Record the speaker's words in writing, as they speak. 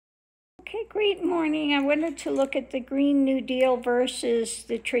Okay, great morning. I wanted to look at the Green New Deal versus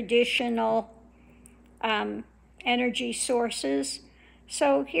the traditional energy sources.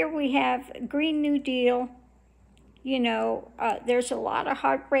 So here we have Green New Deal. There's a lot of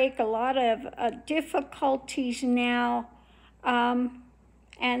heartbreak, a lot of difficulties now.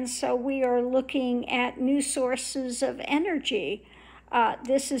 And so we are looking at new sources of energy.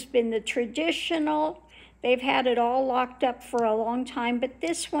 This has been the traditional. They've had it all locked up for a long time, but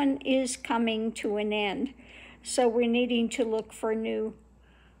this one is coming to an end. So we're needing to look for new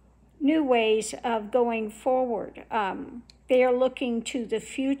ways of going forward. They are looking to the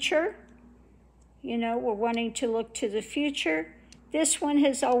future. We're wanting to look to the future. This one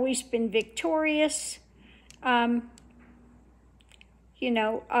has always been victorious, up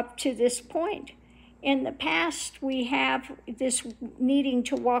to this point. In the past, we have this needing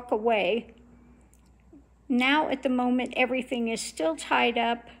to walk away. Now, at the moment, everything is still tied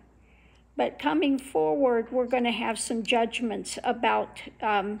up, but coming forward, we're going to have some judgments about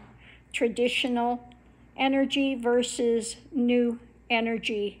traditional energy versus new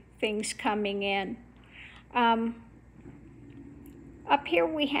energy things coming in. Up here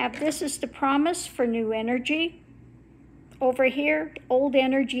we have, this is the promise for new energy. Over here, old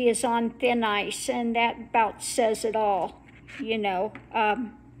energy is on thin ice, and that about says it all,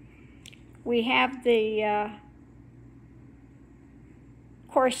 We have of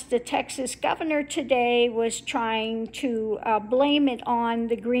course, the Texas governor today was trying to blame it on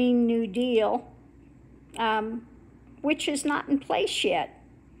the Green New Deal, which is not in place yet.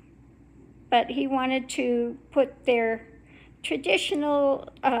 But he wanted to put their traditional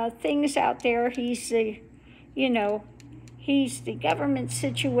things out there. He's the government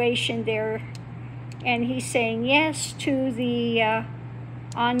situation there, and he's saying yes to the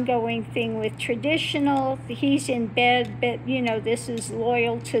ongoing thing with traditional. He's in bed, but this is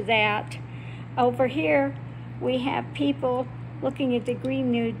loyal to that. Over here we have people looking at the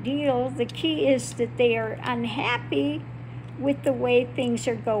Green New Deal. The key is that they are unhappy with the way things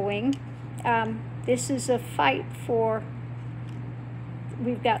are going. This is a fight for,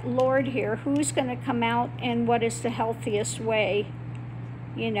 we've got Lord here, who's going to come out and what is the healthiest way,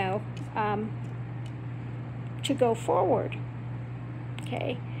 to go forward.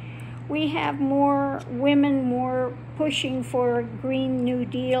 Okay, we have more women, more pushing for a Green New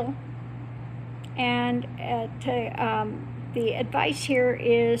Deal, and the advice here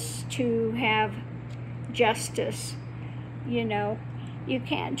is to have justice. You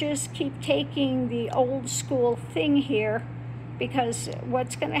can't just keep taking the old school thing here, because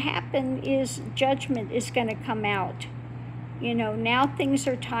what's going to happen is judgment is going to come out. Now things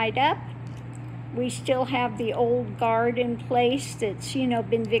are tied up. We still have the old guard in place that's,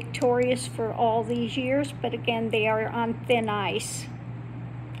 been victorious for all these years, but again, they are on thin ice,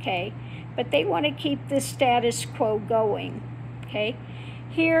 okay? But they want to keep the status quo going, okay?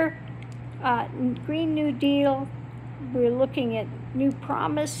 Here, Green New Deal, we're looking at new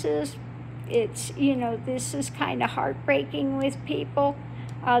promises. It's, this is kind of heartbreaking with people.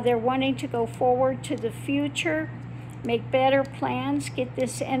 They're wanting to go forward to the future, make better plans, get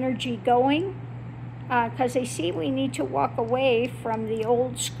this energy going. Because they see we need to walk away from the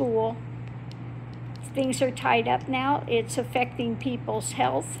old school. Things are tied up now. It's affecting people's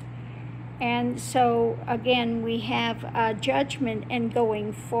health. And so, again, we have judgment and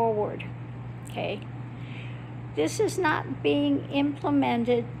going forward. Okay. This is not being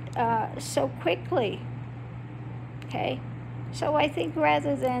implemented so quickly. Okay. So I think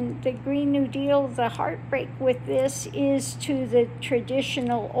rather than the Green New Deal, the heartbreak with this is to the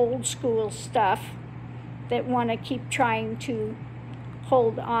traditional old school stuff that want to keep trying to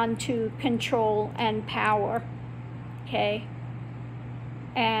hold on to control and power, okay?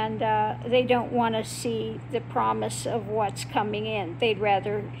 And they don't want to see the promise of what's coming in. They'd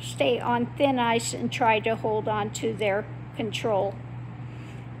rather stay on thin ice and try to hold on to their control.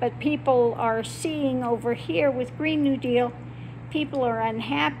 But people are seeing over here with Green New Deal, people are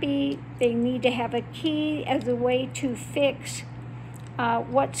unhappy. They need to have a key as a way to fix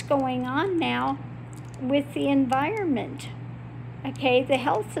what's going on now with the environment, okay, the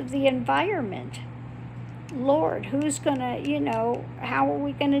health of the environment. Lord, who's gonna, how are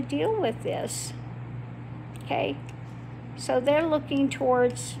we gonna deal with this? Okay, so they're looking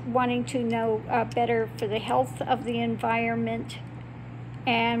towards wanting to know better for the health of the environment,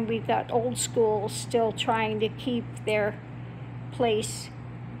 and we've got old school still trying to keep their place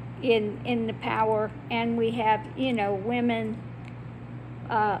in the power, and we have, women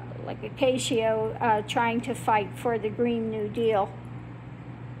like Acacio trying to fight for the Green New Deal.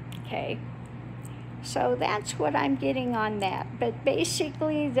 Okay. So that's what I'm getting on that. But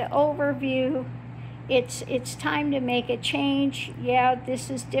basically, the overview, it's time to make a change. Yeah, this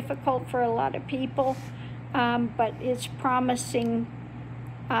is difficult for a lot of people, but it's promising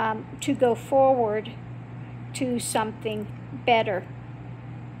to go forward to something better.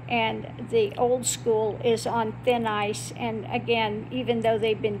 And the old school is on thin ice. And again, even though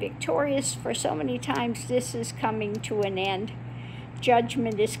they've been victorious for so many times, this is coming to an end.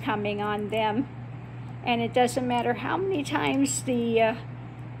 Judgment is coming on them. And it doesn't matter how many times the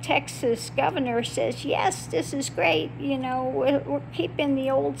Texas governor says, yes, this is great, you know, we're keeping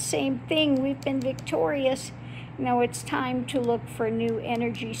the old same thing, we've been victorious. No, it's time to look for new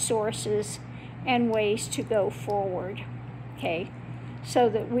energy sources and ways to go forward, okay, so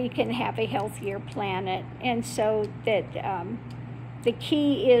that we can have a healthier planet. And so that the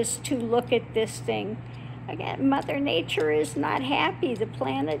key is to look at this thing. Again, Mother Nature is not happy. The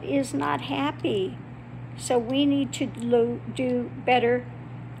planet is not happy. So we need to do better,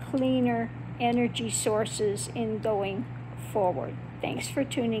 cleaner energy sources in going forward. Thanks for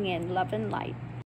tuning in. Love and light.